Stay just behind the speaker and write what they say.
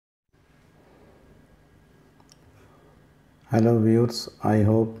Hello viewers, I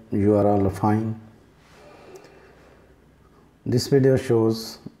hope you are all fine. This video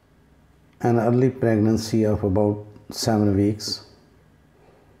shows an early pregnancy of about 7 weeks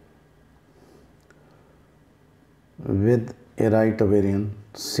with a right ovarian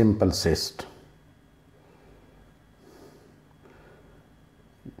simple cyst.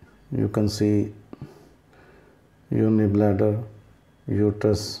 You can see unibladder,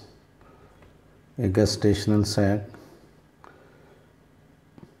 uterus, a gestational sac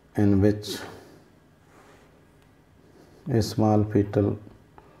in which a small fetal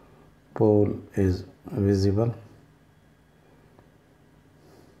pole is visible.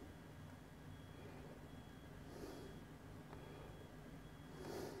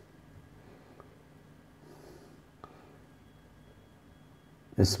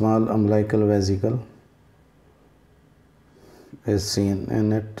 A small umbilical vesicle is seen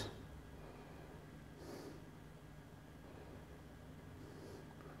in it.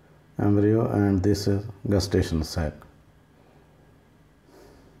 Embryo, and this is gestational sac.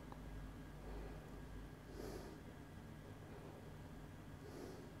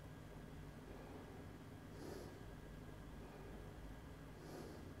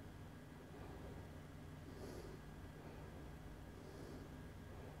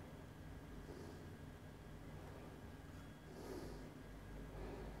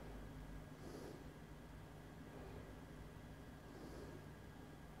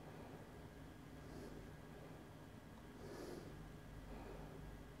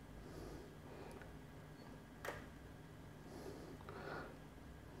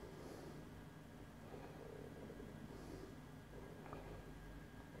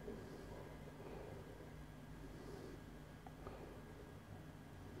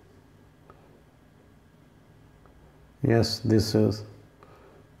 Yes, this is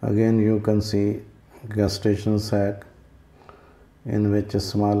again you can see gestational sac in which a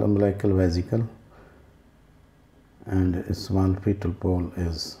small umbilical vesicle and a small fetal pole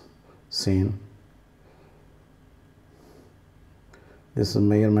is seen. This is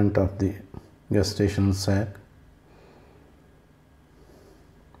measurement of the gestational sac.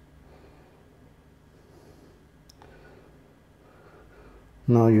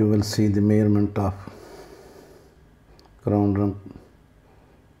 Now you will see the measurement of crown rump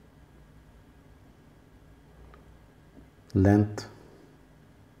length,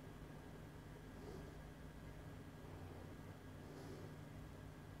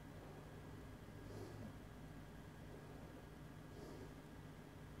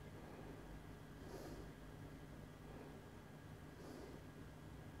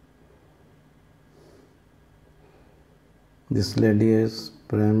 this lady is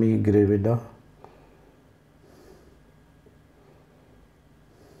primigravida.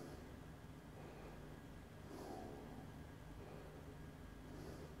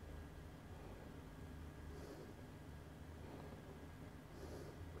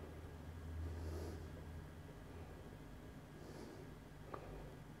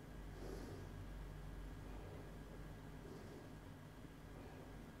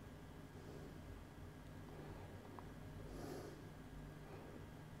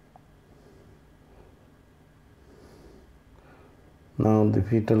 Now the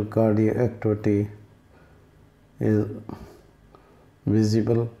fetal cardiac activity is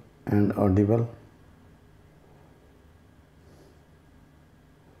visible and audible.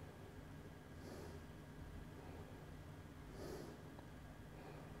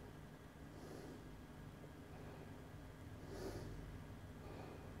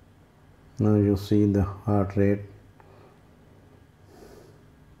 Now you see the heart rate.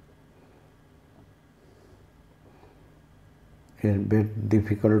 A bit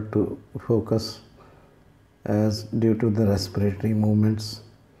difficult to focus as due to the respiratory movements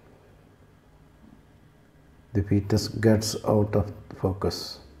the fetus gets out of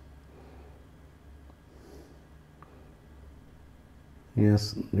focus.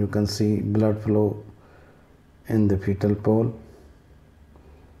 Yes, you can see blood flow in the fetal pole.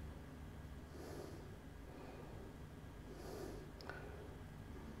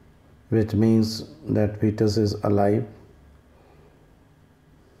 Which means that fetus is alive.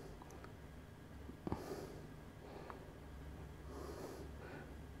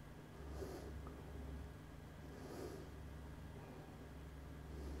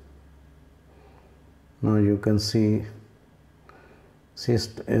 Now you can see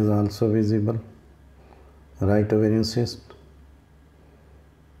cyst is also visible, right ovarian cyst.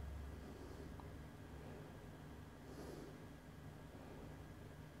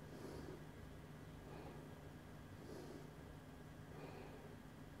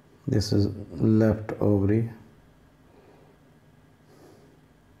 This is left ovary.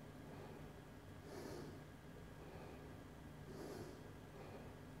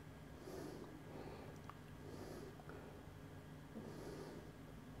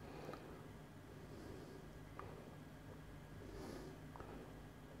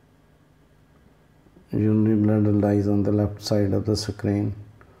 urinary bladder lies on the left side of the screen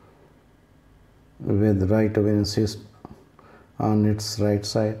with right ovarian cyst on its right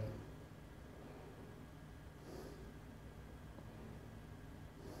side.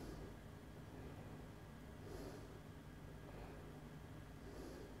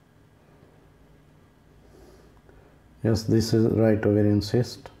 Yes, this is right ovarian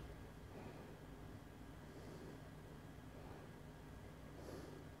cyst.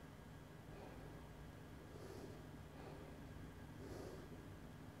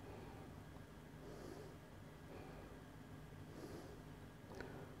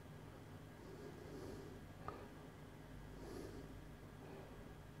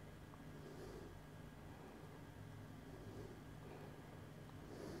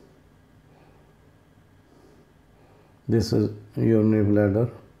 This is urinary bladder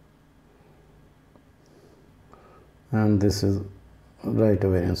and this is right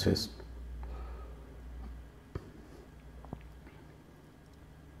ovarian cyst.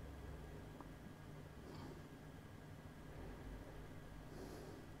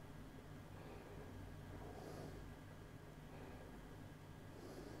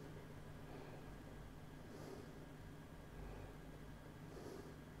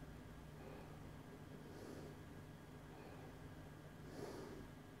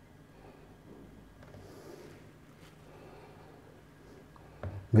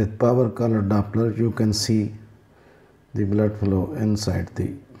 With power color Doppler, you can see the blood flow inside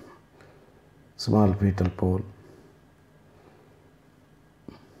the small fetal pole.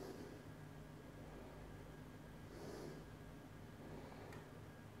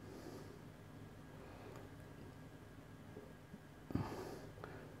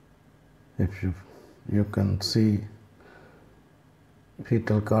 If you can see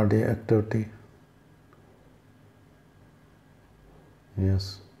fetal cardiac activity.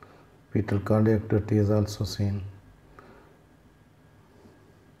 Yes, fetal cardiac activity is also seen.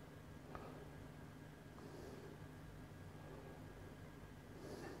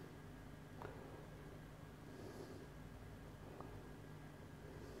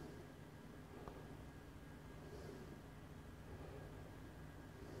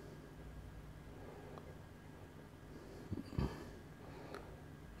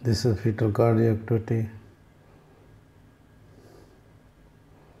 This is fetal cardiac activity.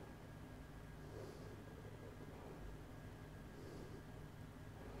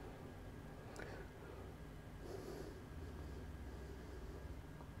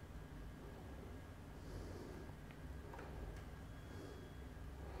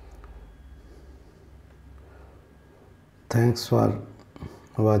 Thanks for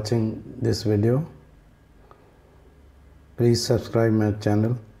watching this video. Please subscribe my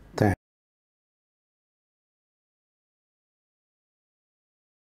channel.